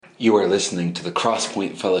You are listening to the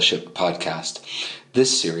Crosspoint Fellowship podcast.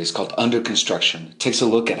 This series, called Under Construction, takes a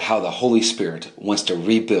look at how the Holy Spirit wants to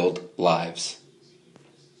rebuild lives.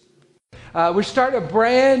 We're starting a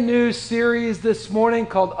brand new series this morning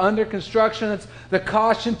called Under Construction. It's the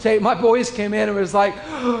caution tape. My boys came in and was like,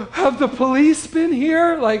 have the police been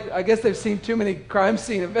here? Like, I guess they've seen too many crime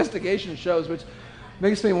scene investigation shows, which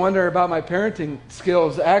makes me wonder about my parenting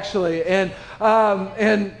skills, actually. And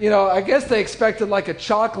you know, I guess they expected like a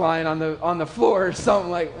chalk line on the floor or something.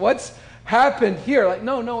 Like, what's happened here? Like,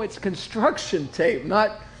 no, it's construction tape,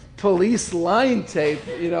 not police line tape.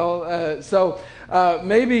 You know, so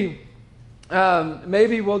maybe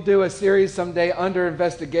we'll do a series someday, Under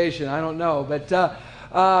Investigation. I don't know, but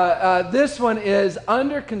this one is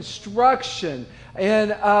Under Construction.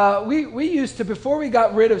 And we used to, before we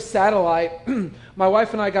got rid of satellite, my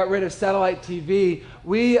wife and I got rid of satellite TV,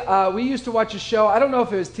 we used to watch a show, I don't know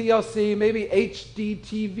if it was TLC, maybe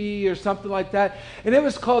HDTV or something like that, and it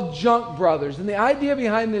was called Junk Brothers. And the idea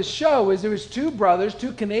behind this show is there was two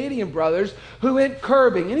Canadian brothers, who went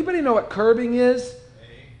curbing. Anybody know what curbing is?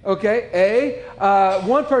 Okay,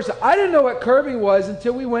 one person. I didn't know what curbing was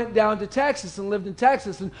until we went down to Texas and lived in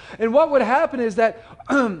Texas. And what would happen is that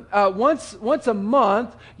once a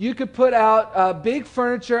month, you could put out big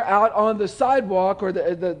furniture out on the sidewalk or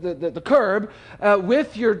the curb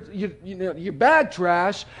with your bag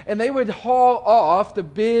trash, and they would haul off the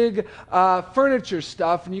big furniture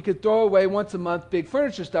stuff, and you could throw away once a month big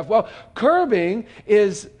furniture stuff. Well, curbing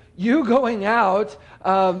is you going out,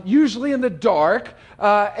 usually in the dark,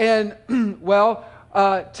 and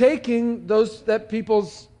taking that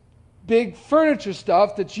people's big furniture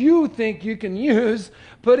stuff that you think you can use,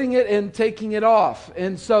 putting it and taking it off.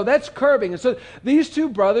 And so that's curbing. And so these two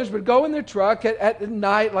brothers would go in their truck at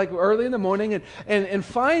night, like early in the morning, and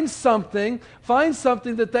find something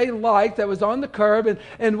that they liked that was on the curb.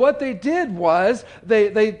 And what they did was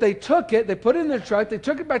they took it, they put it in their truck, they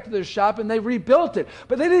took it back to their shop, and they rebuilt it.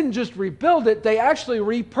 But they didn't just rebuild it, they actually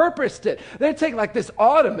repurposed it. They'd take like this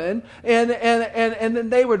ottoman and then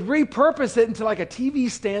they would repurpose it into like a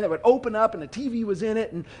TV stand that would open up and the TV was in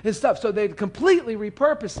it and stuff. So they'd completely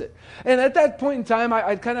repurpose it. And at that point in time,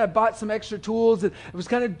 I kind of bought some extra tools and I was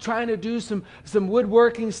kind of trying to do some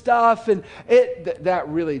woodworking stuff, and that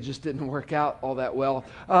really just didn't work out all that well.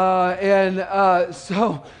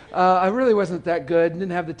 So I really wasn't that good and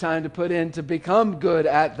didn't have the time to put in to become good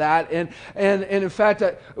at that. And in fact,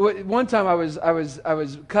 one time I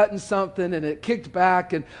was cutting something and it kicked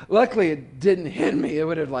back, and luckily it didn't hit me. It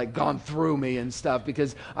would have like gone through me and stuff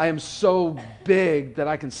because I am so big that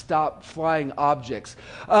I can stop flying objects.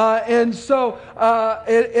 And so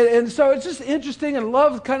it's just interesting, and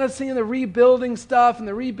love kind of seeing the rebuilding stuff and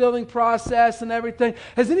the rebuilding process and everything.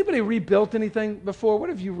 Has anybody rebuilt anything before? What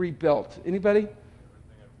have you rebuilt? Anybody?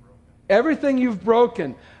 Everything you've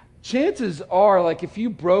broken. Chances are, like, if you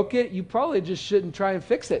broke it, you probably just shouldn't try and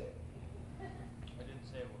fix it. I didn't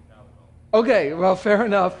say it worked out well. Okay, well, fair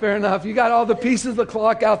enough. You got all the pieces of the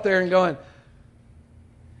clock out there and going,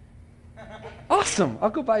 awesome, I'll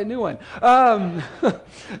go buy a new one.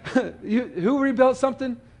 Who rebuilt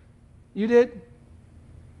something? You did?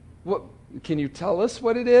 What? Can you tell us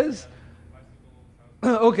what it is?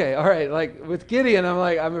 Okay, all right. Like with Gideon,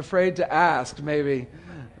 I'm afraid to ask, maybe.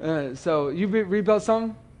 So you rebuilt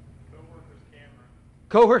something?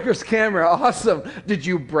 Coworker's camera, awesome. Did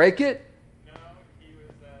you break it? No, he was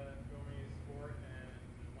filming his sport and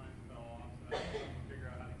the lens fell off, so I had to figure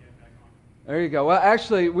out how to get it back on. There you go. Well,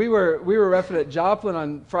 actually, we were reffing at Joplin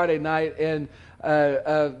on Friday night, and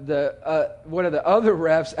one of the other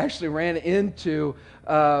refs actually ran into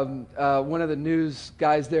one of the news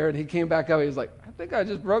guys there, and he came back up. He was like, I think I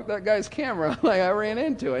just broke that guy's camera. Like, I ran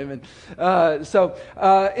into him. And so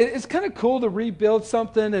it's kind of cool to rebuild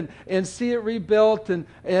something and see it rebuilt, and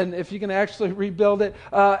if you can actually rebuild it.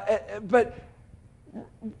 But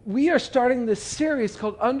we are starting this series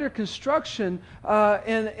called Under Construction,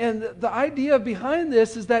 and the idea behind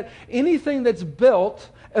this is that anything that's built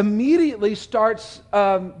immediately starts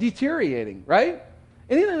deteriorating, right?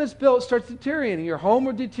 Anything that's built starts deteriorating. Your home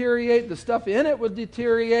will deteriorate, the stuff in it will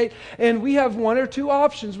deteriorate, and we have one or two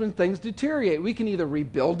options when things deteriorate. We can either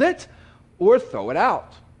rebuild it or throw it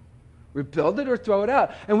out. Rebuild it or throw it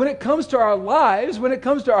out. And when it comes to our lives, when it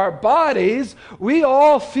comes to our bodies, we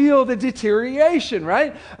all feel the deterioration,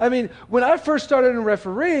 right? I mean, when I first started in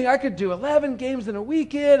refereeing, I could do 11 games in a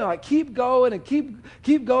weekend, and I keep going and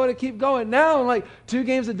keep going and keep going. Now I'm like 2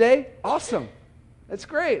 games a day, awesome. That's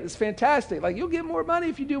great. It's fantastic. Like, you'll get more money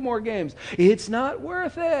if you do more games. It's not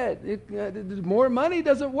worth it. More money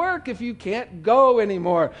doesn't work if you can't go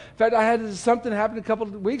anymore. In fact, I had something happen a couple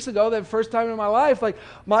of weeks ago, that first time in my life, like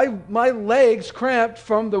my legs cramped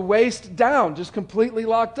from the waist down, just completely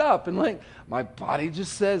locked up. And like, my body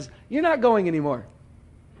just says, you're not going anymore.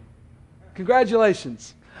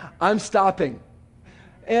 Congratulations. I'm stopping.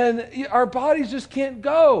 And our bodies just can't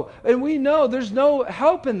go. And we know there's no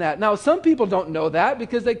help in that. Now, some people don't know that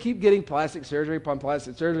because they keep getting plastic surgery upon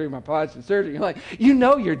plastic surgery upon plastic surgery. You're like,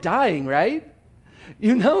 you're dying, right?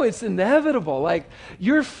 You know it's inevitable. Like,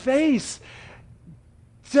 your face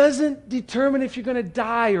doesn't determine if you're going to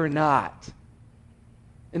die or not.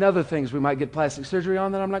 And other things we might get plastic surgery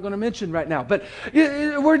on that I'm not going to mention right now. But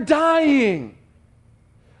we're dying.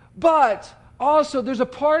 But also, there's a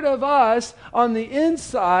part of us on the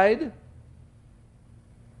inside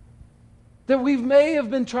that we may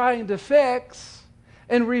have been trying to fix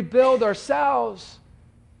and rebuild ourselves,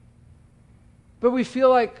 but we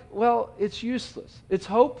feel like, well, it's useless. It's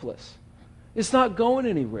hopeless. It's not going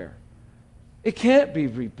anywhere. It can't be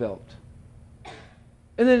rebuilt.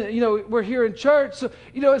 And then, we're here in church, so,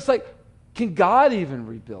 it's like, can God even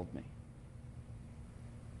rebuild me?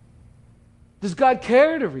 Does God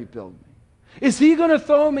care to rebuild me? Is he going to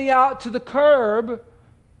throw me out to the curb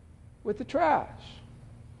with the trash?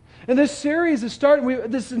 And this series is starting,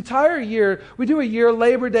 this entire year, we do a year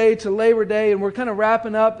Labor Day to Labor Day, and we're kind of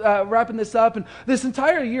wrapping this up. And this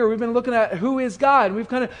entire year, we've been looking at who is God. And we've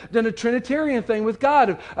kind of done a Trinitarian thing with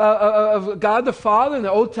God, of God the Father in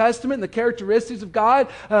the Old Testament, and the characteristics of God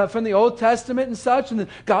from the Old Testament and such, and then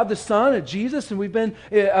God the Son and Jesus. And we've been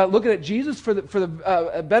looking at Jesus for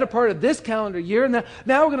the better part of this calendar year. And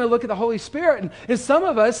now we're going to look at the Holy Spirit. And some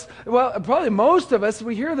of us, well, probably most of us,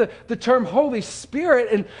 we hear the term Holy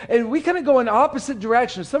Spirit, and we kind of go in opposite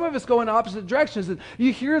directions. Some of us go in opposite directions. And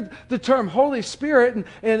you hear the term Holy Spirit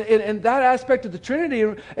and that aspect of the Trinity,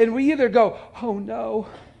 and we either go, oh no,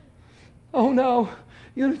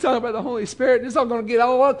 you're talking about the Holy Spirit, it's all going to get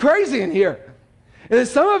all crazy in here. And then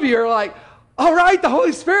some of you are like, all right, the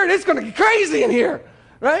Holy Spirit, it's going to get crazy in here.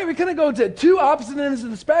 Right? We kind of go to two opposite ends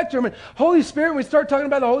of the spectrum. And Holy Spirit, when we start talking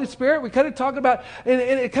about the Holy Spirit, we kind of talk about, and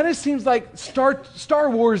it kind of seems like Star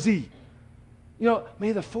Wars-y.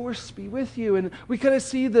 May the force be with you. And we kind of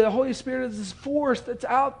see the Holy Spirit as this force that's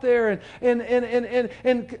out there,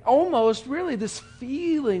 and almost really this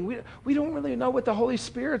feeling. We don't really know what the Holy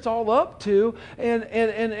Spirit's all up to.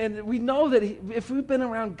 And we know that if we've been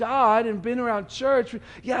around God and been around church,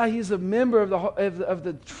 yeah, he's a member of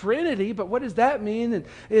the Trinity, but what does that mean?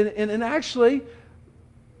 And actually,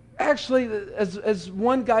 as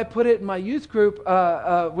one guy put it in my youth group,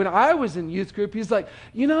 when I was in youth group, he's like,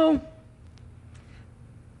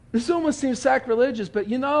 this almost seems sacrilegious, but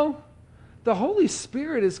the Holy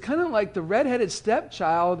Spirit is kind of like the redheaded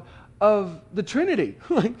stepchild of the Trinity.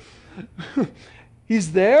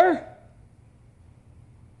 He's there,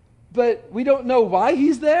 but we don't know why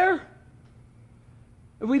he's there.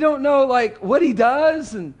 We don't know what he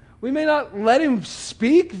does, and we may not let him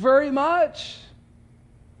speak very much.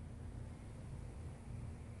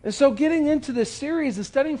 And so getting into this series and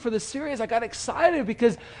studying for this series, I got excited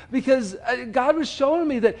because God was showing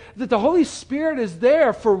me that the Holy Spirit is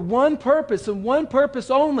there for one purpose and one purpose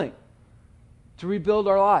only: to rebuild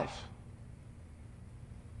our life.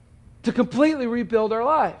 To completely rebuild our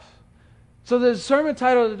life. So the sermon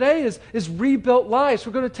title today is Rebuilt Lives.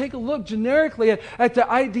 We're going to take a look generically at the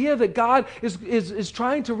idea that God is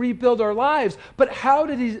trying to rebuild our lives. But how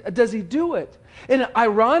does he do it? And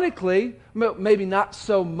ironically, maybe not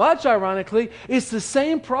so much ironically, it's the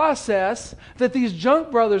same process that these Junk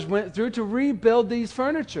brothers went through to rebuild this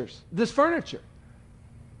furniture.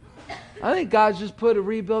 I think God's just put a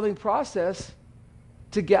rebuilding process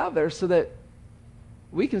together so that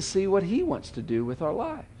we can see what he wants to do with our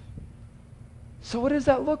life. So what does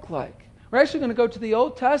that look like? We're actually going to go to the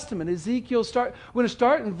Old Testament. We're going to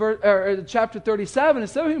start in chapter 37. And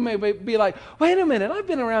some of you may be like, wait a minute, I've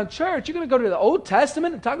been around church. You're going to go to the Old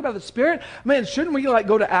Testament and talk about the Spirit? Man, shouldn't we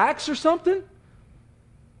go to Acts or something?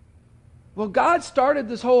 Well, God started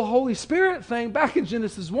this whole Holy Spirit thing back in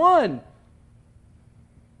Genesis 1.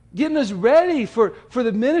 Getting us ready for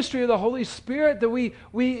the ministry of the Holy Spirit that we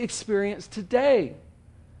experience today.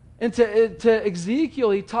 And to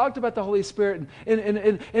Ezekiel, he talked about the Holy Spirit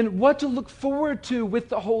and what to look forward to with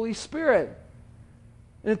the Holy Spirit.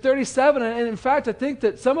 And in 37, and in fact, I think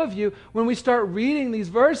that some of you, when we start reading these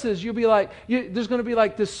verses, you'll be like, there's going to be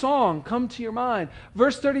like this song come to your mind.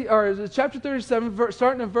 Chapter 37,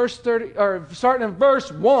 starting in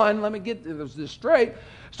verse 1. Let me get this straight.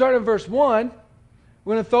 Starting in verse 1.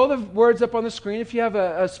 We're going to throw the words up on the screen. If you have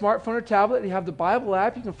a smartphone or tablet, you have the Bible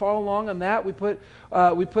app, you can follow along on that. We put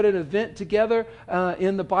an event together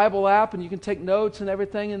in the Bible app, and you can take notes and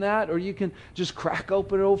everything in that, or you can just crack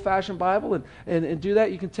open an old-fashioned Bible and do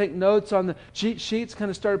that. You can take notes on the cheat sheets, kind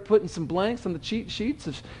of started putting some blanks on the cheat sheets.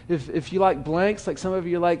 If you like blanks, like some of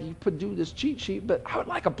you like, do this cheat sheet, but I would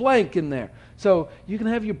like a blank in there. So you can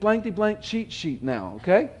have your blankety-blank cheat sheet now,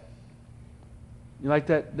 okay? You like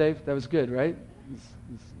that, Dave? That was good, right?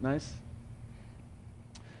 It's nice.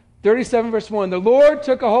 37 verse 1, the Lord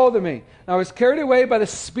took a hold of me. I was carried away by the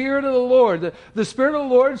Spirit of the Lord. The Spirit of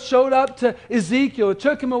the Lord showed up to Ezekiel. It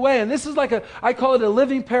took him away. And this is like I call it a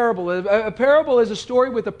living parable. A parable is a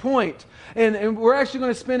story with a point. And we're actually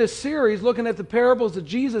going to spend a series looking at the parables of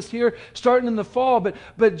Jesus here starting in the fall.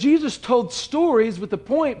 But Jesus told stories with a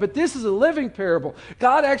point, but this is a living parable.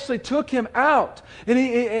 God actually took him out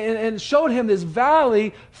and showed him this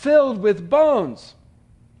valley filled with bones.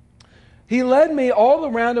 He led me all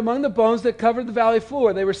around among the bones that covered the valley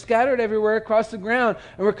floor. They were scattered everywhere across the ground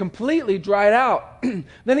and were completely dried out.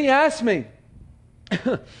 Then he asked me,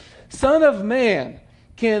 Son of man,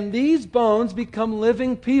 can these bones become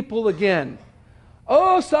living people again?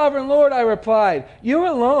 Oh, sovereign Lord, I replied, you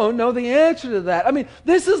alone know the answer to that. I mean,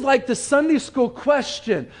 this is like the Sunday school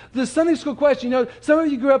question. The Sunday school question, some of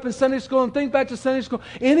you grew up in Sunday school and think back to Sunday school.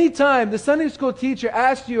 Anytime the Sunday school teacher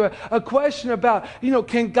asks you a question about,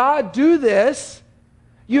 can God do this?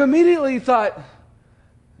 You immediately thought,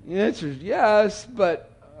 the answer is yes, but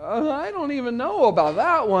I don't even know about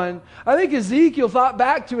that one. I think Ezekiel thought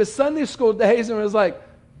back to his Sunday school days and was like,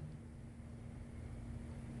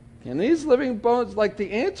 can these living bones,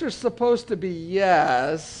 the answer's supposed to be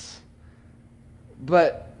yes,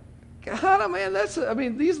 but God, man,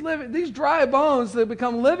 these dry bones that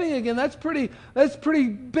become living again, that's pretty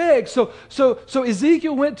big. So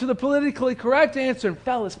Ezekiel went to the politically correct answer, and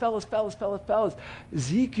fellas,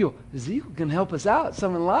 Ezekiel can help us out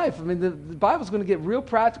some in life. I mean, the Bible's going to get real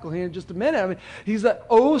practical here in just a minute. I mean, he's like,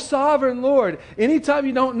 oh, sovereign Lord, anytime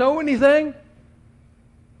you don't know anything,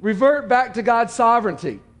 revert back to God's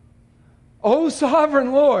sovereignty. Oh,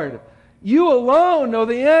 sovereign Lord, you alone know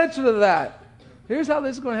the answer to that. Here's how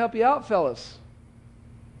this is going to help you out, fellas.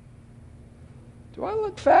 Do I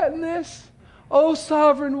look fat in this? Oh,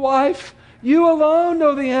 sovereign wife, you alone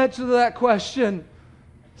know the answer to that question.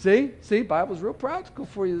 See, Bible's real practical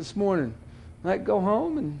for you this morning. Like, go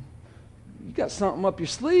home and you got something up your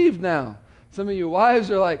sleeve now. Some of you wives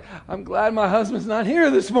are like, I'm glad my husband's not here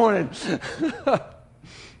this morning.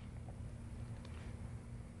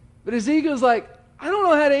 But Ezekiel's like, I don't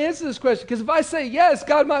know how to answer this question, because if I say yes,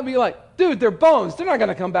 God might be like, dude, they're bones. They're not going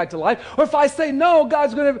to come back to life. Or if I say no,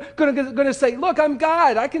 God's going to say, look, I'm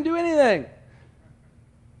God. I can do anything.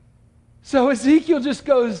 So Ezekiel just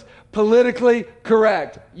goes politically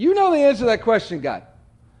correct. You know the answer to that question, God.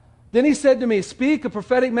 Then he said to me, speak a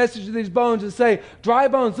prophetic message to these bones and say, dry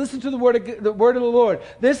bones, listen to the word of the Lord.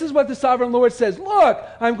 This is what the sovereign Lord says. Look,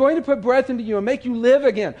 I'm going to put breath into you and make you live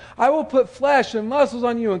again. I will put flesh and muscles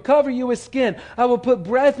on you and cover you with skin. I will put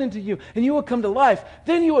breath into you and you will come to life.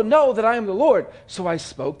 Then you will know that I am the Lord. So I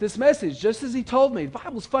spoke this message just as he told me. The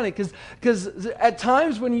Bible's funny because at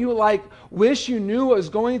times when you wish you knew what was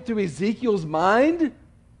going through Ezekiel's mind,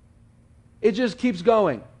 it just keeps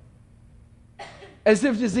going. As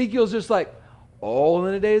if Ezekiel's just like, all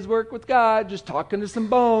in a day's work with God, just talking to some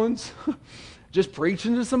bones, just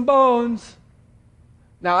preaching to some bones.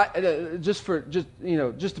 Now, just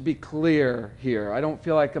to be clear here, I don't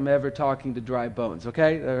feel like I'm ever talking to dry bones,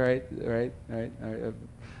 okay? All right. I've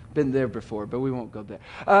been there before, but we won't go there.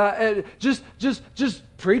 And just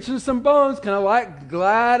preaching to some bones, kind of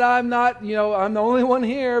glad I'm not, I'm the only one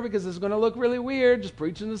here because it's going to look really weird, just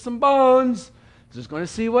preaching to some bones, just going to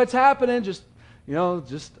see what's happening, just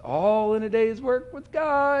all in a day's work with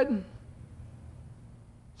God.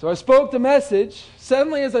 So I spoke the message.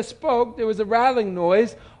 Suddenly as I spoke, there was a rattling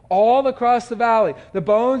noise all across the valley. The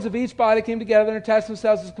bones of each body came together and attached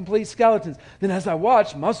themselves as complete skeletons. Then as I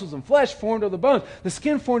watched, muscles and flesh formed over the bones. The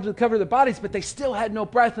skin formed to cover the bodies, but they still had no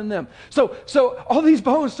breath in them. So all these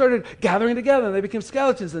bones started gathering together, and they became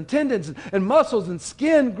skeletons and tendons and muscles, and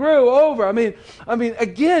skin grew over. I mean,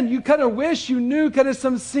 again, you kind of wish you knew kind of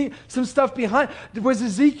some stuff behind. Was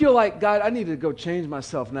Ezekiel like, God, I need to go change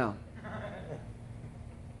myself now?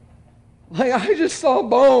 I just saw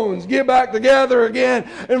bones get back together again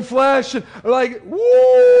and flesh and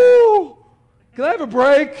woo! Can I have a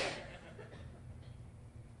break?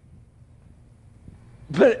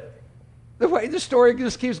 But the way the story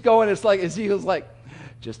just keeps going, it's like Ezekiel's like,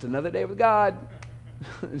 just another day with God.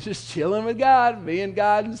 Just chilling with God, me and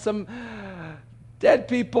God and some dead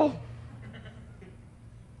people.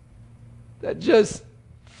 that just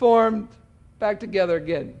formed back together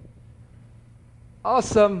again.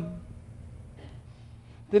 Awesome.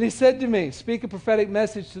 Then he said to me, speak a prophetic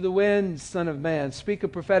message to the winds, son of man. Speak a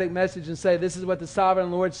prophetic message and say, this is what the sovereign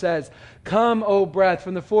Lord says. Come, O breath,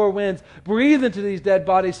 from the four winds. Breathe into these dead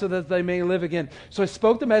bodies so that they may live again. So I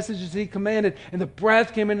spoke the message as he commanded, and the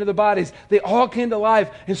breath came into the bodies. They all came to life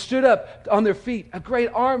and stood up on their feet. A great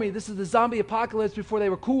army. This is the zombie apocalypse before they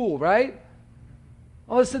were cool, right?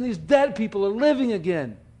 All of a sudden, these dead people are living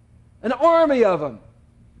again. An army of them.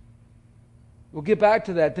 We'll get back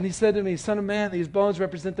to that. Then he said to me, son of man, these bones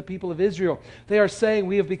represent the people of Israel. They are saying,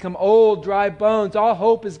 we have become old, dry bones. All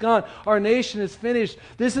hope is gone. Our nation is finished.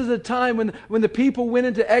 This is a time when the people went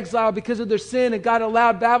into exile because of their sin, and God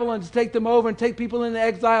allowed Babylon to take them over and take people into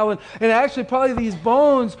exile. And actually, probably these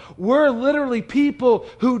bones were literally people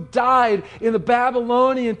who died in the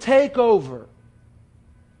Babylonian takeover.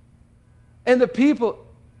 And the people...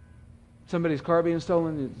 Somebody's car being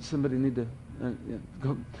stolen? Somebody need to...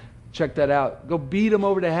 go... Check that out. Go beat them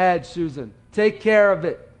over the head, Susan. Take care of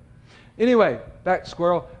it. Anyway, back,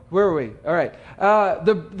 squirrel. Where are we? All right.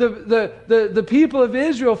 The people of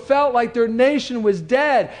Israel felt like their nation was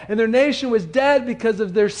dead, and their nation was dead because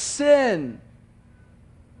of their sin.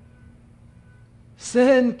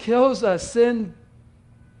 Sin kills us. Sin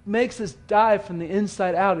makes us die from the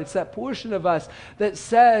inside out. It's that portion of us that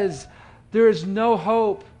says there is no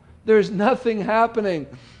hope. There's nothing happening.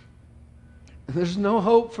 There's no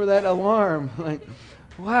hope for that alarm. Like,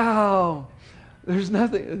 wow, there's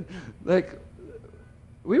nothing. Like,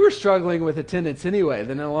 we were struggling with attendance anyway.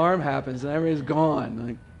 Then an alarm happens and everybody's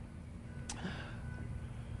gone. Like,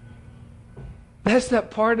 that's that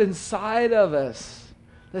part inside of us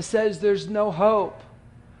that says there's no hope,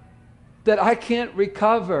 that I can't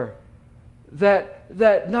recover,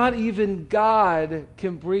 that not even God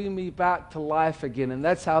can bring me back to life again. And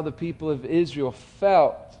that's how the people of Israel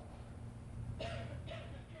felt.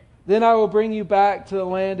 Then I will bring you back to the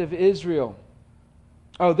land of Israel.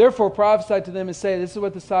 Oh, therefore prophesy to them and say, this is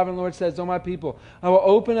what the sovereign Lord says, O my people, I will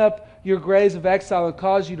open up your graves of exile and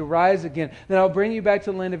cause you to rise again. Then I will bring you back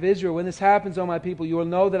to the land of Israel. When this happens, O my people, you will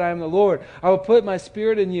know that I am the Lord. I will put my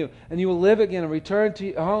spirit in you, and you will live again and return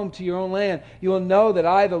home to your own land. You will know that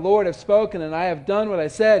I, the Lord, have spoken, and I have done what I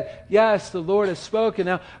said. Yes, the Lord has spoken.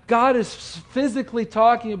 Now, God is physically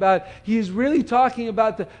talking about, He's really talking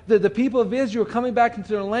about the people of Israel coming back into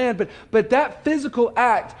their land, but that physical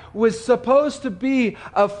act was supposed to be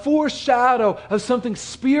a foreshadow of something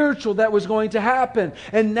spiritual that was going to happen.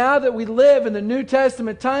 And now that we live in the New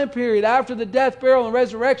Testament time period after the death, burial, and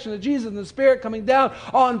resurrection of Jesus and the Spirit coming down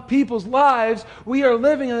on people's lives, we are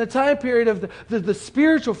living in the time period of the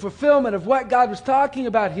spiritual fulfillment of what God was talking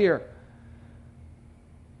about here.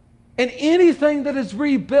 And anything that is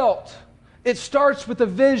rebuilt, it starts with a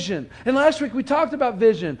vision. And last week we talked about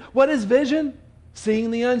vision. What is vision?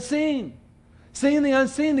 Seeing the unseen. Seeing the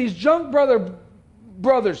unseen. These junk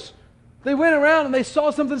brothers, they went around and they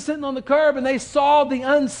saw something sitting on the curb, and they saw the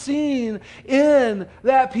unseen in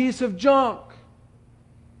that piece of junk.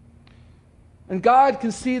 And God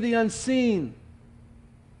can see the unseen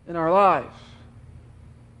in our life.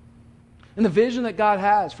 And the vision that God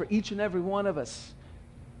has for each and every one of us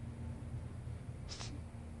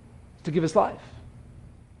is to give us life.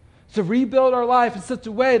 To rebuild our life in such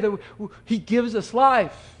a way that He gives us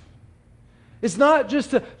life. It's not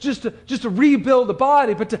just to rebuild the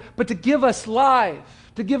body, but to give us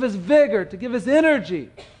life, to give us vigor, to give us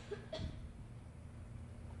energy.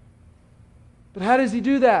 But how does He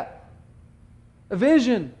do that? A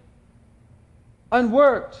vision,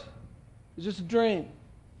 unworked, is just a dream.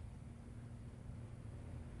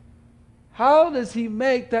 How does He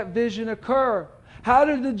make that vision occur? How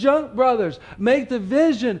did the Junk brothers make the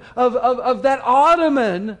vision of that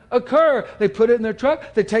ottoman occur? They put it in their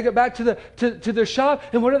truck, they take it back to their shop,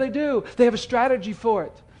 and what do? They have a strategy for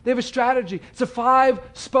it. They have a strategy. It's a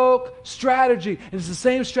 5-spoke strategy, and it's the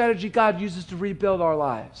same strategy God uses to rebuild our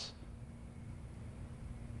lives.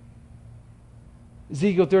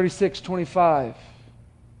 Ezekiel 36:25.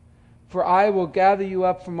 For I will gather you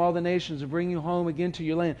up from all the nations and bring you home again to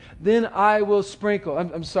your land. Then I will sprinkle.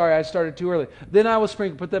 I'm sorry, I started too early. Then I will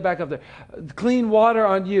sprinkle. Put that back up there. Clean water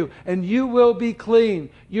on you, and you will be clean.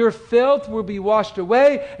 Your filth will be washed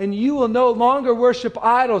away, and you will no longer worship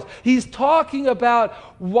idols. He's talking about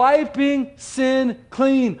wiping sin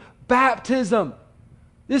clean. Baptism.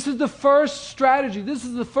 This is the first strategy. This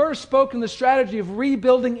is the first spoke in the strategy of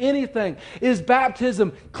rebuilding anything, is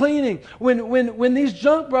baptism, cleaning. When these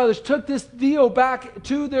Junk brothers took this deal back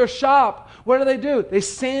to their shop, what do? They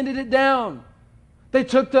sanded it down. They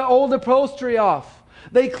took the old upholstery off.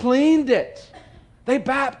 They cleaned it. They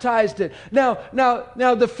baptized it. Now,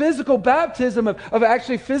 the physical baptism of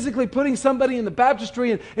actually physically putting somebody in the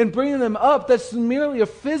baptistry and bringing them up, that's merely a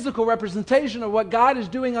physical representation of what God is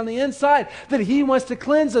doing on the inside, that He wants to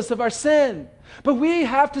cleanse us of our sin. But we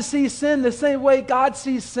have to see sin the same way God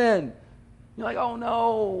sees sin. You're like, oh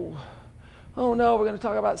no, we're going to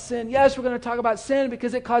talk about sin. Yes, we're going to talk about sin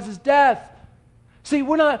because it causes death. See,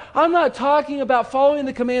 I'm not talking about following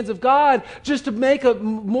the commands of God just to make a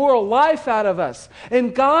moral life out of us.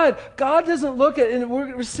 And God doesn't look at, and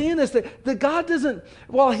we're seeing this, that God doesn't,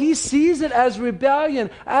 while He sees it as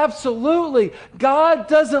rebellion, absolutely, God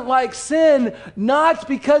doesn't like sin, not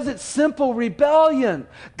because it's simple rebellion.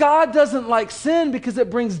 God doesn't like sin because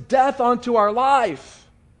it brings death onto our life.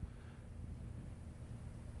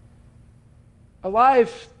 A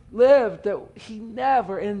life lived that He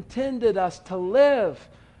never intended us to live.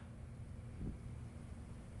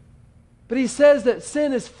 But He says that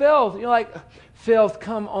sin is filth. You're like, filth,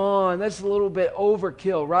 come on, that's a little bit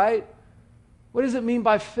overkill, right? What does it mean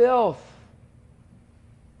by filth?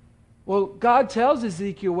 Well, God tells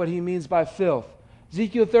Ezekiel what He means by filth.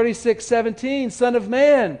 Ezekiel 36:17, Son of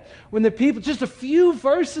man, when the people, just a few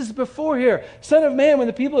verses before here, Son of man, when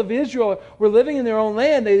the people of Israel were living in their own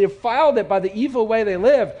land, they defiled it by the evil way they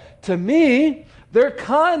lived. To me, their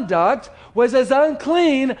conduct was as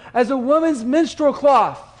unclean as a woman's menstrual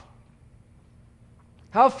cloth.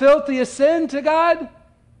 How filthy is sin to God?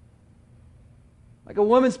 Like a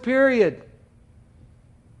woman's period.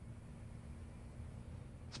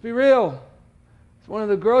 Let's be real. It's one of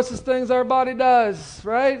the grossest things our body does,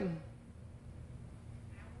 right?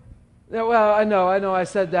 Yeah, well, I know I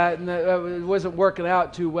said that, and it wasn't working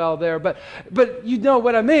out too well there, but you know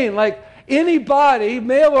what I mean. Like, anybody,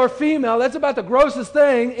 male or female, that's about the grossest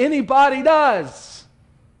thing anybody does.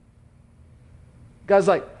 God's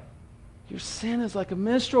like, your sin is like a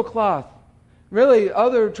menstrual cloth. Really,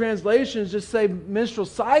 other translations just say menstrual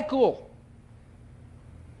cycle.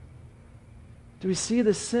 Do we see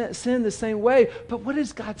the sin the same way? But what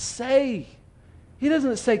does God say? He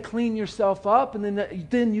doesn't say clean yourself up and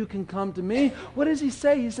then you can come to me. What does He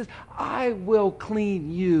say? He says, I will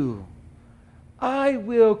clean you. I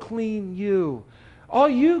will clean you. All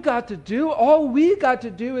we got to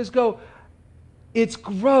do is go, it's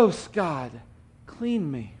gross, God. Clean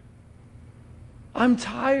me. I'm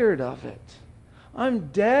tired of it. I'm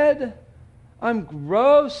dead. I'm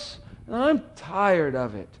gross. And I'm tired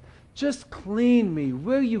of it. Just clean me.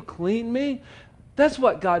 Will you clean me? That's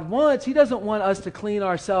what God wants. He doesn't want us to clean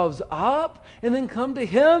ourselves up and then come to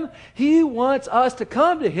Him. He wants us to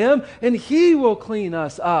come to Him and He will clean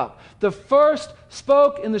us up. The first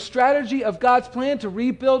spoke in the strategy of God's plan to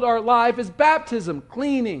rebuild our life is baptism,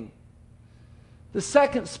 cleaning. The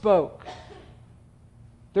second spoke,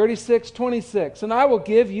 36:26, and I will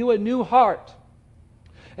give you a new heart.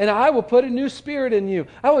 And I will put a new spirit in you.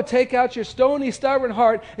 I will take out your stony, stubborn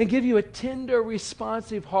heart and give you a tender,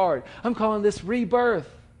 responsive heart. I'm calling this rebirth.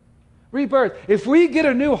 Rebirth. If we get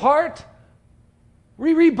a new heart,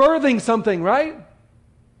 we're rebirthing something, right?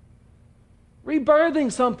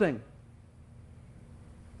 Rebirthing something.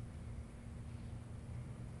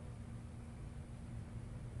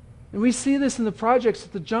 And we see this in the projects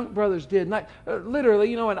that the Junk Brothers did. Not,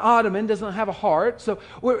 literally, an ottoman doesn't have a heart. So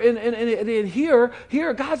we're in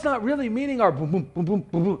here, God's not really meaning our boom, boom, boom, boom,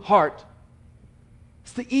 boom, boom heart.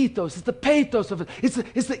 It's the ethos, it's the pathos of it. It's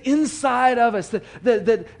the inside of us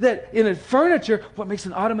that in a furniture, what makes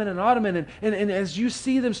an ottoman an ottoman. And as you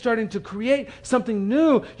see them starting to create something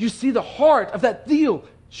new, you see the heart of that deal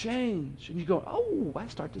change. And you go, oh, I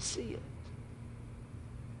start to see it.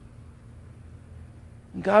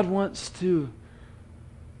 And God wants to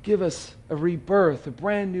give us a rebirth, a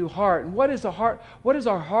brand new heart. And what is a heart? What is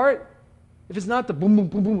our heart? If it's not the boom, boom,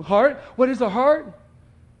 boom, boom heart, what is the heart?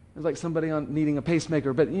 It's like somebody needing a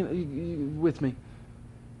pacemaker, but you with me.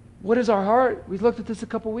 What is our heart? We looked at this a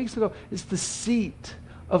couple weeks ago. It's the seat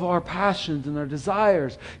of our passions and our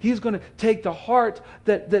desires. He's going to take the heart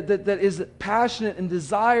that is passionate and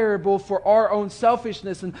desirable for our own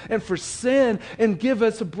selfishness and for sin and give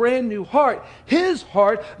us a brand new heart. His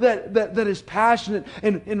heart that is passionate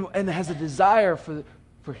and has a desire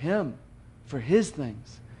for Him, for His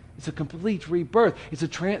things. It's a complete rebirth. It's a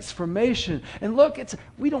transformation. And look,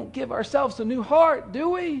 we don't give ourselves a new heart, do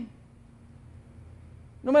we?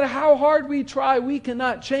 No matter how hard we try, we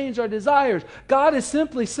cannot change our desires. God is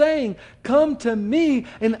simply saying, come to me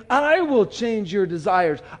and I will change your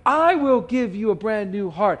desires. I will give you a brand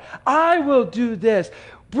new heart. I will do this.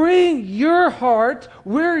 Bring your heart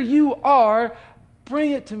where you are.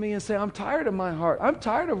 Bring it to me and say, I'm tired of my heart. I'm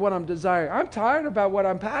tired of what I'm desiring. I'm tired about what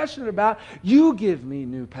I'm passionate about. You give me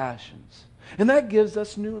new passions. And that gives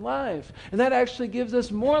us new life. And that actually gives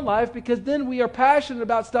us more life because then we are passionate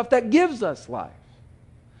about stuff that gives us life.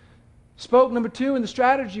 Spoke number 2 in the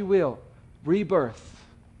strategy wheel, rebirth.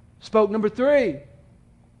 Spoke number 3,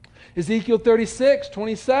 Ezekiel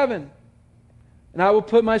 36:27. And I will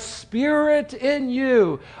put my Spirit in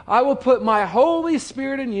you. I will put my Holy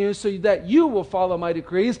Spirit in you so that you will follow my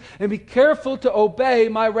decrees and be careful to obey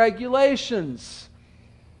my regulations.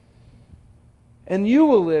 And you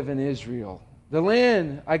will live in Israel, the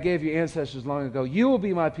land I gave your ancestors long ago. You will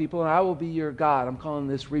be my people and I will be your God. I'm calling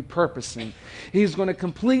this repurposing. He's going to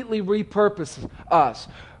completely repurpose us.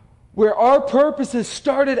 Where our purposes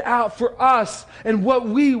started out for us and what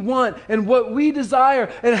we want and what we desire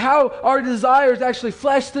and how our desires actually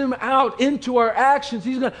flesh them out into our actions.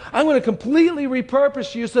 I'm going to completely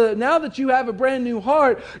repurpose you so that now that you have a brand new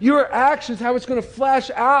heart, your actions, how it's going to flesh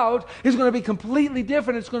out, is going to be completely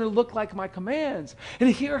different. It's going to look like my commands. And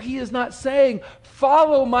here he is not saying,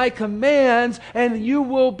 follow my commands and you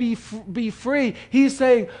will be free. He's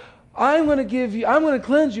saying, I'm going to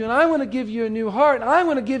cleanse you, and I'm going to give you a new heart, and I'm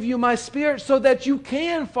going to give you my Spirit so that you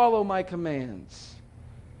can follow my commands.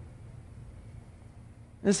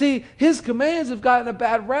 And see, his commands have gotten a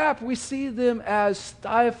bad rap. We see them as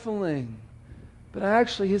stifling. But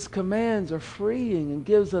actually, his commands are freeing and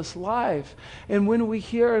gives us life. And when we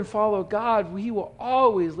hear and follow God, he will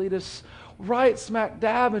always lead us right smack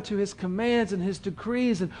dab into his commands and his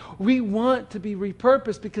decrees. And we want to be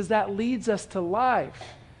repurposed because that leads us to life.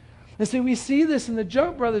 And so we see this in the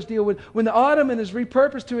Junk Brothers deal. When the ottoman is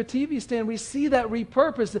repurposed to a TV stand, we see that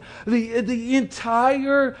repurpose. The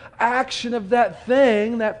entire action of that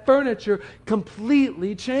thing, that furniture,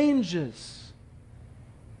 completely changes.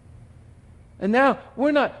 And now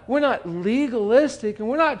we're not legalistic and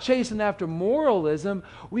we're not chasing after moralism.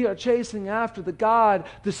 We are chasing after the God,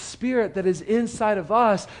 the Spirit that is inside of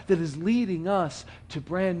us that is leading us to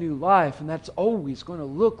brand new life. And that's always going to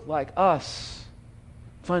look like us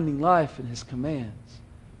finding life in his commands.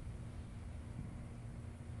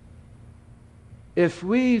 If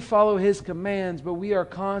we follow his commands, but we are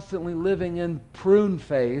constantly living in prune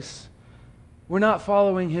face, we're not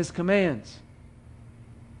following his commands.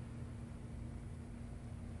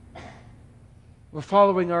 We're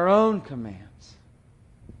following our own commands.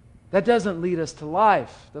 That doesn't lead us to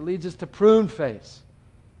life. That leads us to prune face.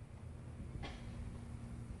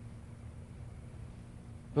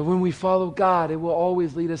 But when we follow God, it will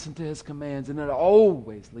always lead us into his commands, and it'll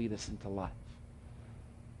always lead us into life.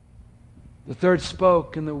 The third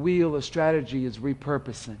spoke in the wheel of strategy is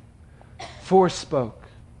repurposing. Fourth spoke,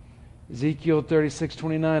 Ezekiel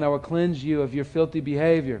 36:29, I will cleanse you of your filthy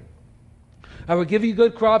behavior. I will give you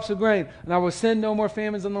good crops of grain, and I will send no more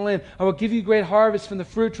famines on the land. I will give you great harvest from the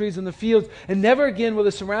fruit trees in the fields, and never again will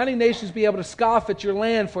the surrounding nations be able to scoff at your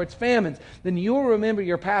land for its famines. Then you will remember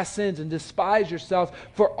your past sins and despise yourselves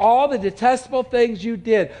for all the detestable things you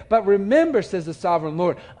did. But remember, says the sovereign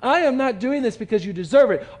Lord, I am not doing this because you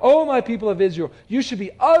deserve it. Oh, my people of Israel, you should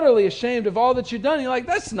be utterly ashamed of all that you've done. You're like,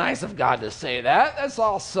 that's nice of God to say that. That's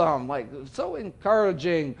awesome. Like, so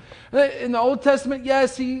encouraging. In the Old Testament,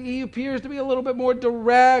 yes, he appears to be a little bit more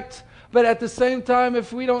direct, but at the same time,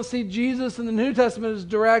 if we don't see Jesus in the New Testament as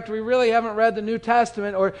direct, we really haven't read the New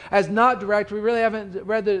Testament, or as not direct, we really haven't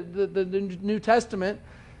read the New Testament.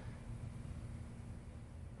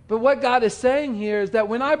 But what God is saying here is that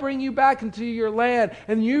when I bring you back into your land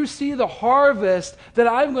and you see the harvest that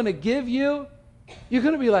I'm going to give you, you're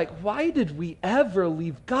going to be like, why did we ever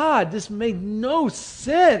leave God? This made no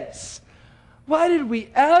sense. Why did we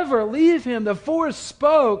ever leave him? The fourth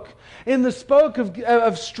spoke in the spoke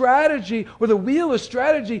of strategy, or the wheel of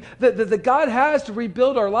strategy that God has to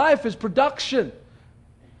rebuild our life is production.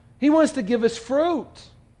 He wants to give us fruit.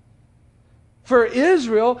 For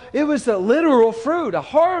Israel, it was a literal fruit, a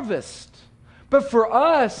harvest. But for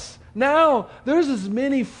us, now there's as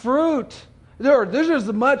many fruit. There's as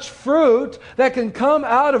much fruit that can come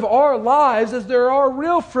out of our lives as there are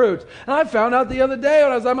real fruit. And I found out the other day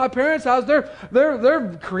when I was at my parents' house,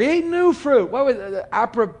 they're creating new fruit. What was it?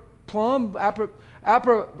 Aprum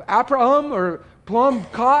or plum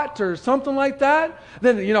cot or something like that.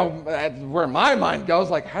 Then, where my mind goes,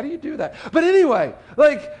 like, how do you do that? But anyway,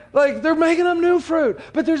 like they're making them new fruit.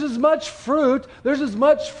 But there's as much fruit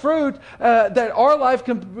that our life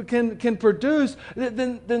can produce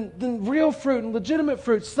than real fruit and legitimate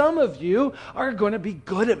fruit. Some of you are going to be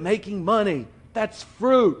good at making money. That's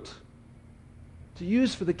fruit to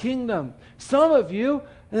use for the kingdom. Some of you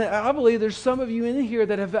And I believe there's some of you in here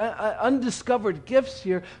that have undiscovered gifts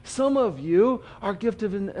here. Some of you are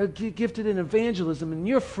gifted in evangelism, and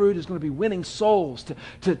your fruit is going to be winning souls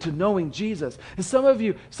to knowing Jesus. And some of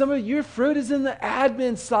your fruit is in the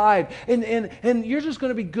admin side, and you're just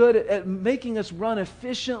going to be good at making us run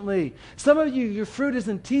efficiently. Some of you, your fruit is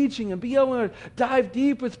in teaching and be able to dive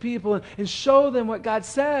deep with people and show them what God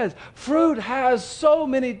says. Fruit has so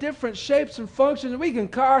many different shapes and functions, and we can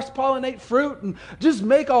cross-pollinate fruit and just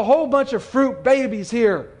make a whole bunch of fruit babies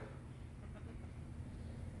here.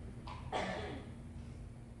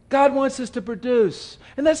 God wants us to produce.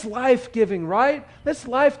 And that's life-giving, right? That's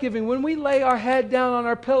life-giving. When we lay our head down on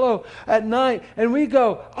our pillow at night and we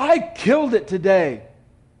go, I killed it today.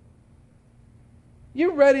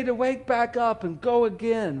 You're ready to wake back up and go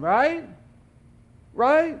again, right?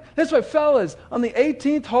 Right? That's why, fellas, on the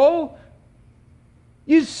 18th hole,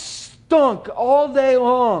 you stunk all day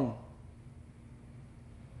long.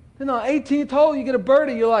 Then on the 18th hole, you get a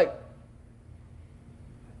birdie, you're like,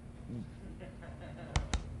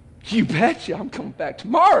 you betcha, I'm coming back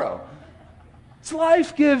tomorrow. It's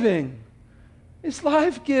life-giving. It's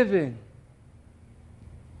life-giving.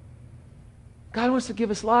 God wants to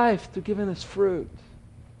give us life through giving us fruit.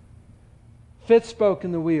 Fifth spoke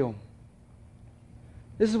in the wheel.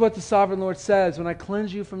 This is what the sovereign Lord says. When I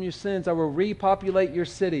cleanse you from your sins, I will repopulate your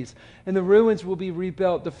cities, and the ruins will be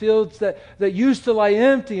rebuilt. The fields that used to lie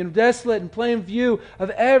empty and desolate in plain view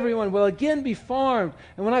of everyone will again be farmed.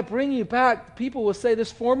 And when I bring you back, people will say,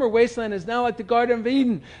 this former wasteland is now like the Garden of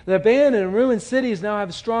Eden. The abandoned and ruined cities now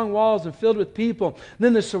have strong walls and filled with people. And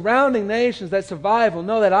then the surrounding nations that survive will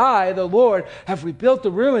know that I, the Lord, have rebuilt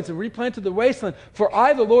the ruins and replanted the wasteland. For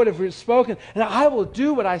I, the Lord, have spoken, and I will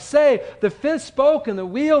do what I say. The fifth spoke in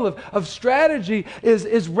the wheel of strategy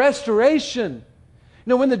is restoration. You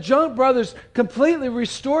know, when the Junk Brothers completely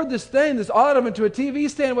restored this ottoman to a TV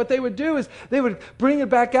stand, what they would do is they would bring it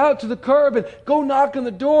back out to the curb and go knock on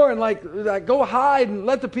the door and like go hide and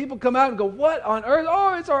let the people come out and go, what on earth?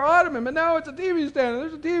 Oh, it's our ottoman, but now it's a TV stand and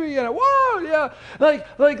there's a TV in it. Whoa, yeah.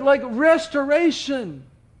 Like restoration.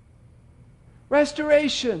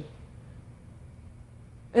 Restoration.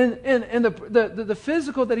 And the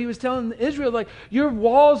physical that he was telling Israel, like, your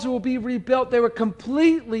walls will be rebuilt. They were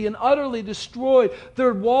completely and utterly destroyed.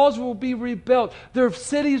 Their walls will be rebuilt. Their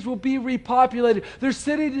cities will be repopulated. Their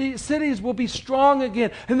cities will be strong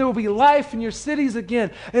again. And there will be life in your cities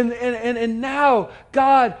again. And now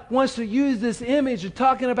God wants to use this image of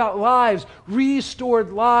talking about lives,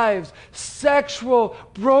 restored lives. Sexual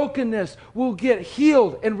brokenness will get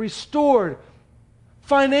healed and restored.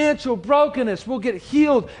 Financial brokenness will get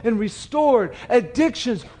healed and restored.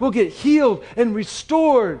 Addictions will get healed and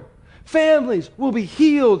restored. Families will be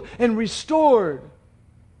healed and restored.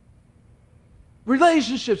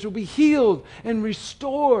 Relationships will be healed and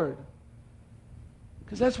restored.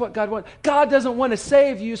 Because that's what God wants. God doesn't want to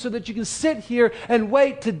save you so that you can sit here and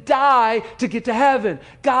wait to die to get to heaven.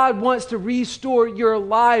 God wants to restore your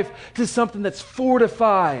life to something that's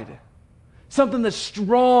fortified, something that's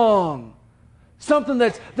strong, something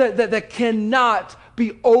that cannot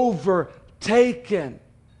be overtaken.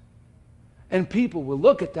 And people will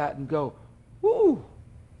look at that and go, "Woo,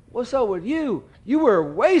 what's up with you? You were a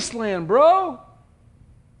wasteland, bro.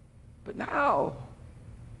 But now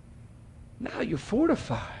you're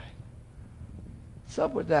fortified." What's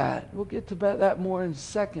up with that? We'll get to that more in a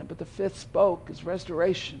second. But the fifth spoke is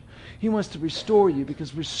restoration. He wants to restore you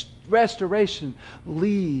because restoration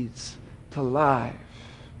leads to life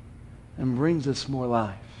and brings us more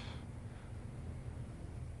life.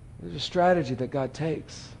 There's a strategy that God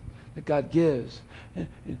takes, that God gives. And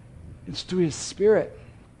it's through His Spirit.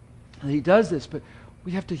 And He does this, but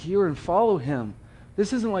we have to hear and follow Him.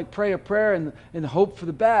 This isn't like pray a prayer and hope for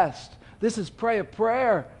the best. This is pray a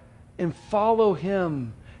prayer and follow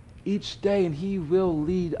Him each day, and He will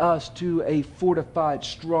lead us to a fortified,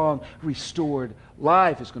 strong, restored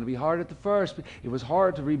life. It's going to be hard at the first, but it was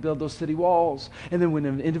hard to rebuild those city walls. And then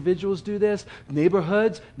when individuals do this,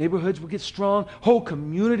 neighborhoods will get strong. Whole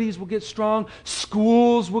communities will get strong.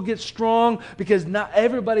 Schools will get strong because not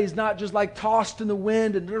everybody's not just like tossed in the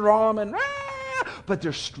wind and drum and but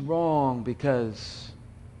they're strong because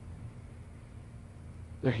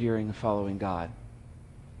they're hearing and following God.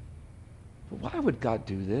 But why would God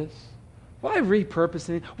do this? Why repurpose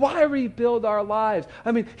it? Why rebuild our lives?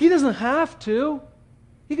 I mean, He doesn't have to.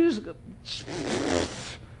 He can just go,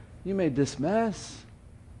 you made this mess.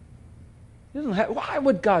 He doesn't have, why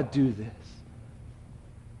would God do this?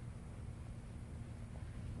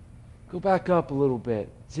 Go back up a little bit.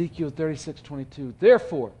 Ezekiel 36:22.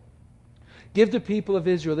 Therefore, Give the people of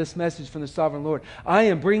Israel this message from the sovereign Lord. I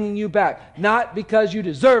am bringing you back, not because you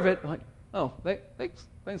deserve it. Like, oh,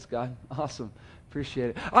 thanks, God. Awesome. Appreciate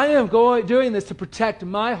it. I am doing this to protect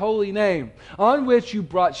my holy name, on which you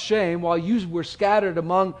brought shame while you were scattered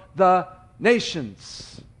among the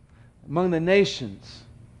nations. Among the nations.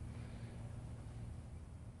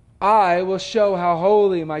 I will show how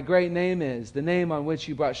holy my great name is, the name on which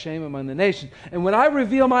you brought shame among the nations. And when I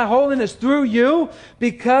reveal my holiness through you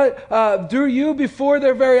before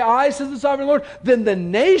their very eyes, says the sovereign Lord, then the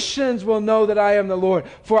nations will know that I am the Lord.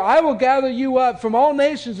 For I will gather you up from all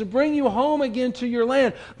nations and bring you home again to your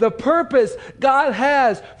land. The purpose God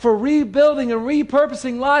has for rebuilding and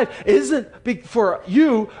repurposing life isn't for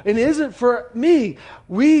you and isn't for me.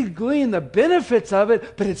 We glean the benefits of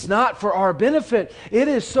it, but it's not for our benefit. It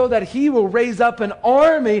is so that He will raise up an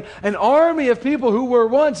army of people who were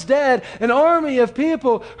once dead, an army of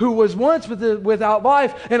people who was once without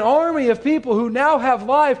life, an army of people who now have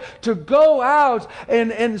life to go out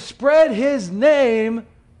and spread His name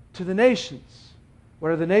to the nations.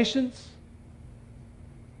 What are the nations?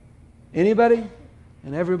 Anybody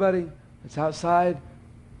and everybody that's outside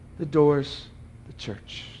the doors of the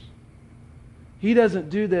church. He doesn't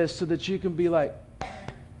do this so that you can be like,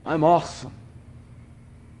 I'm awesome.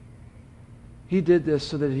 He did this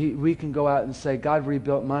so that we can go out and say, God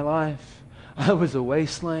rebuilt my life. I was a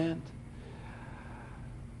wasteland.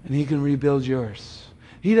 And He can rebuild yours.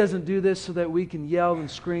 He doesn't do this so that we can yell and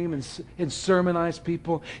scream and sermonize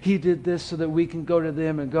people. He did this so that we can go to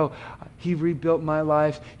them and go, He rebuilt my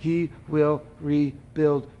life. He will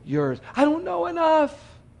rebuild yours. I don't know enough.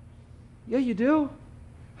 Yeah, you do.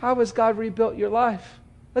 How has God rebuilt your life?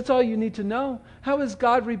 That's all you need to know. How has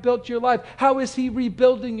God rebuilt your life? How is He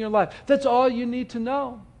rebuilding your life? That's all you need to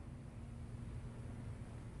know.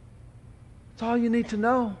 That's all you need to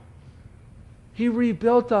know. He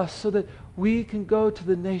rebuilt us so that we can go to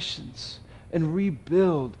the nations and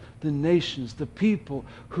rebuild the nations, the people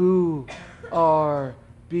who are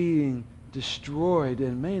being destroyed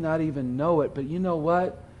and may not even know it. But you know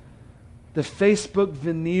what? The Facebook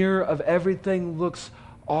veneer of everything looks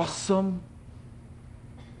awesome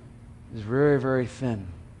is very, very thin.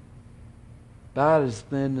 About as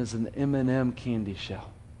thin as an M&M candy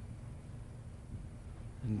shell.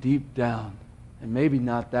 And deep down, and maybe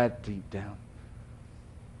not that deep down,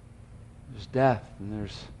 there's death and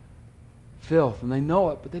there's filth, and they know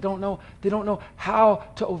it, but they don't know how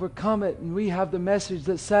to overcome it. And we have the message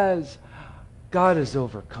that says, God has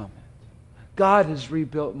overcome it. God has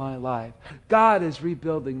rebuilt my life. God is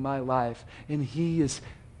rebuilding my life, and He is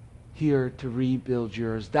here to rebuild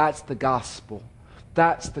yours. That's the gospel.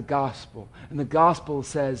 That's the gospel. And the gospel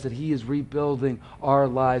says that He is rebuilding our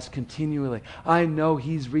lives continually. I know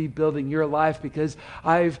He's rebuilding your life because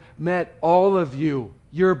I've met all of you.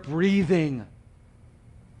 You're breathing.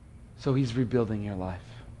 So He's rebuilding your life.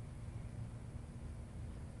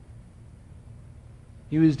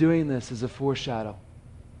 He was doing this as a foreshadow.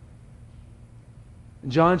 In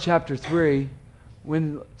John chapter 3,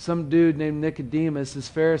 when some dude named Nicodemus, this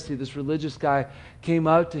Pharisee, this religious guy, came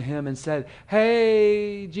out to Him and said,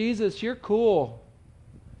 hey, Jesus, you're cool.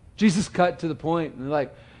 Jesus cut to the point. And they're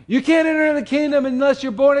like, you can't enter the kingdom unless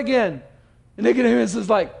you're born again. And Nicodemus is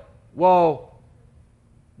like, whoa,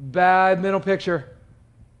 bad mental picture.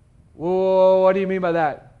 Whoa, what do you mean by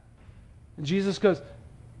that? And Jesus talks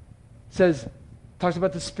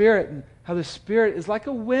about the Spirit and how the Spirit is like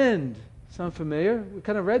a wind. Sound familiar? We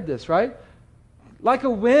kind of read this, right? Like a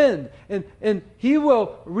wind. And He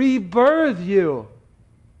will rebirth you.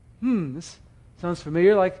 This sounds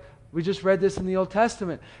familiar, like we just read this in the Old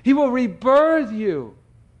Testament. He will rebirth you.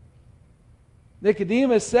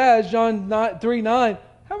 Nicodemus says, John 3:9,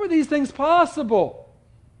 how are these things possible?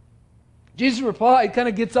 Jesus replied, kind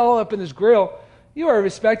of gets all up in his grill. You are a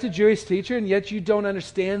respected Jewish teacher, and yet you don't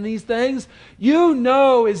understand these things. You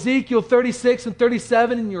know Ezekiel 36 and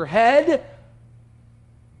 37 in your head.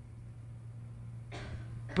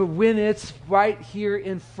 But when it's right here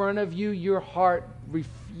in front of you, your heart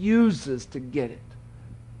refuses to get it.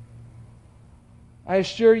 I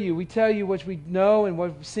assure you, we tell you what we know and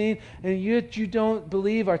what we've seen, and yet you don't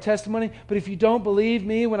believe our testimony. But if you don't believe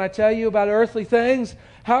me when I tell you about earthly things,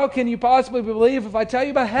 how can you possibly believe if I tell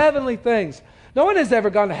you about heavenly things? No one has ever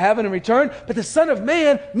gone to heaven and returned, but the Son of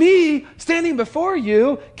Man, me, standing before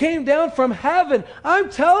you, came down from heaven. I'm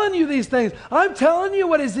telling you these things. I'm telling you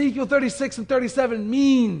what Ezekiel 36 and 37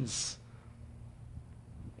 means.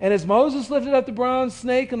 And as Moses lifted up the bronze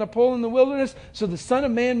snake on the pole in the wilderness, so the Son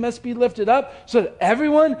of Man must be lifted up, so that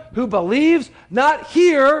everyone who believes, not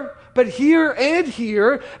here, but here and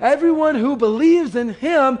here, everyone who believes in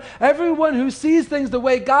Him, everyone who sees things the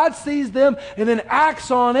way God sees them and then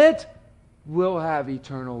acts on it, will have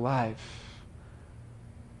eternal life.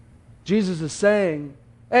 Jesus is saying,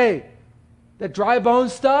 hey, that dry bone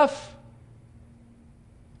stuff,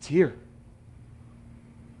 it's here.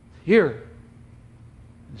 Here.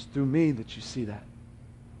 It's through me that you see that.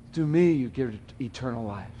 Through me you get eternal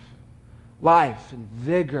life. Life and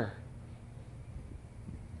vigor.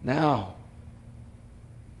 Now.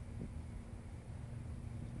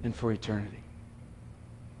 And for eternity.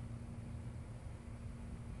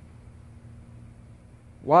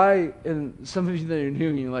 Why, and some of you that are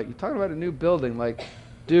new, you're like, you're talking about a new building. Like,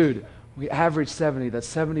 dude, we average 70. That's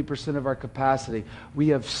 70% of our capacity. We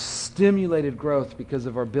have stimulated growth because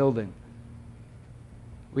of our building.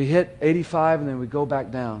 We hit 85 and then we go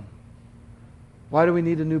back down. Why do we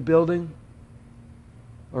need a new building?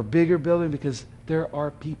 Or bigger building? Because there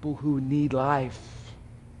are people who need life,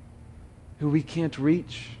 who we can't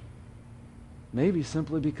reach. Maybe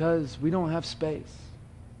simply because we don't have space.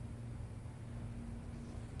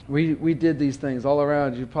 We did these things all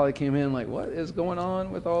around. You probably came in like, what is going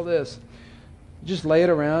on with all this? You just lay it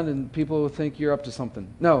around and people will think you're up to something.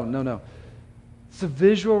 No. It's a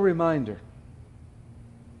visual reminder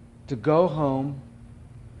to go home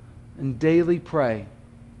and daily pray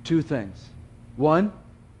two things. One,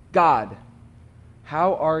 God,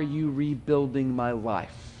 how are you rebuilding my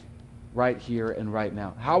life right here and right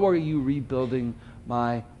now? How are you rebuilding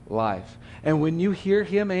my life? And when you hear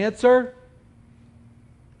Him answer,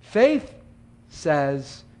 faith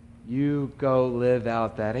says you go live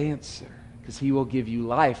out that answer because He will give you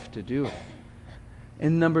life to do it.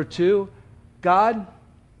 And number two, God,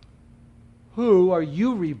 who are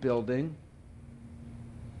you rebuilding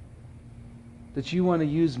that you want to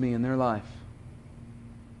use me in their life?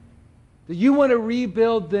 That you want to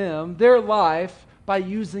rebuild them, their life, by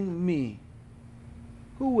using me.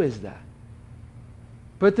 Who is that?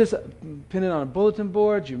 Put this, pin it on a bulletin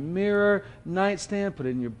board, your mirror, nightstand, put it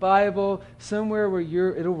in your Bible, somewhere where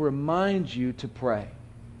it'll remind you to pray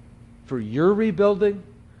for your rebuilding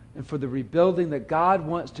and for the rebuilding that God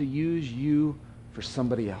wants to use you for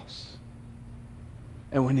somebody else.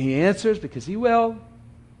 And when He answers, because He will,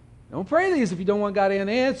 don't pray these if you don't want God to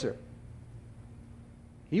answer.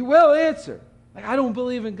 He will answer. Like, I don't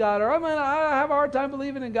believe in God, or I have a hard time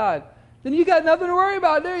believing in God. Then you got nothing to worry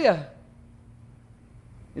about, do you?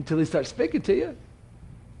 Until He starts speaking to you.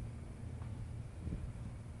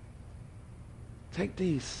 Take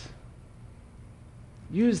these.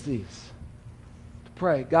 Use these to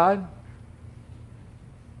pray. God,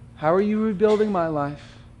 how are you rebuilding my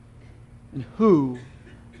life? And who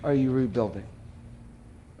are you rebuilding?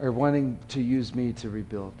 Or wanting to use me to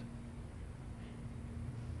rebuild?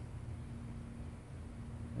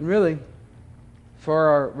 And really, for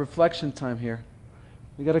our reflection time here,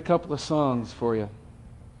 we got a couple of songs for you.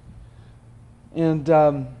 And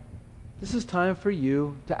this is time for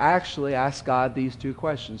you to actually ask God these two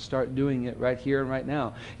questions. Start doing it right here and right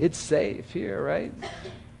now. It's safe here, right?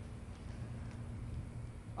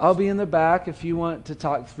 I'll be in the back if you want to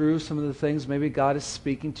talk through some of the things maybe God is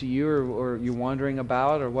speaking to you or you're wondering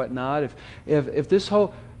about or whatnot. If this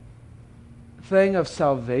whole thing of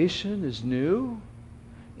salvation is new,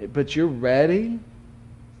 but you're ready,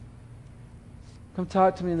 come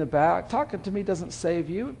talk to me in the back. Talking to me doesn't save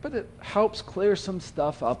you, but it helps clear some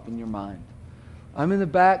stuff up in your mind. I'm in the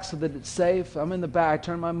back so that it's safe. I'm in the back. I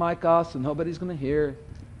turn my mic off so nobody's going to hear.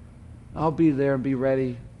 I'll be there and be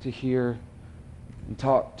ready to hear and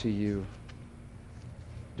talk to you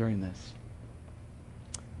during this.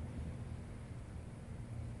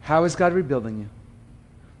 How is God rebuilding you?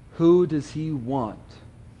 Who does He want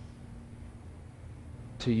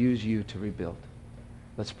to use you to rebuild?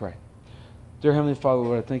 Let's pray. Dear Heavenly Father,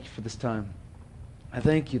 Lord, I thank you for this time. I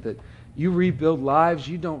thank you that you rebuild lives.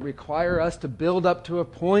 You don't require us to build up to a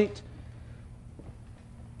point.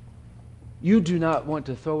 You do not want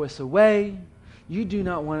to throw us away. You do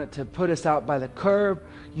not want it to put us out by the curb.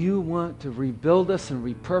 You want to rebuild us and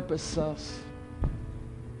repurpose us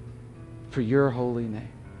for your holy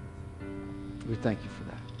name. We thank you for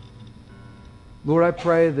that. Lord, I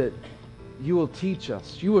pray that you will teach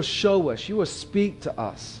us, you will show us, you will speak to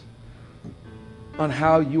us on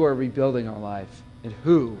how you are rebuilding our life and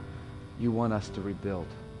who you want us to rebuild.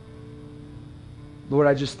 Lord,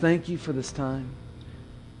 I just thank you for this time.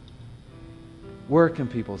 Work in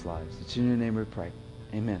people's lives. It's in your name we pray.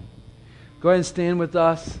 Amen. Go ahead and stand with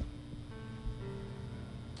us.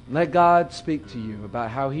 Let God speak to you about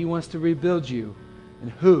how He wants to rebuild you and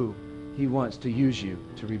who He wants to use you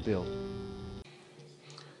to rebuild.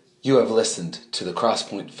 You have listened to the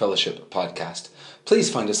Crosspoint Fellowship podcast.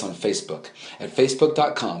 Please find us on Facebook at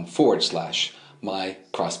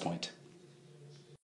facebook.com/mycrosspoint.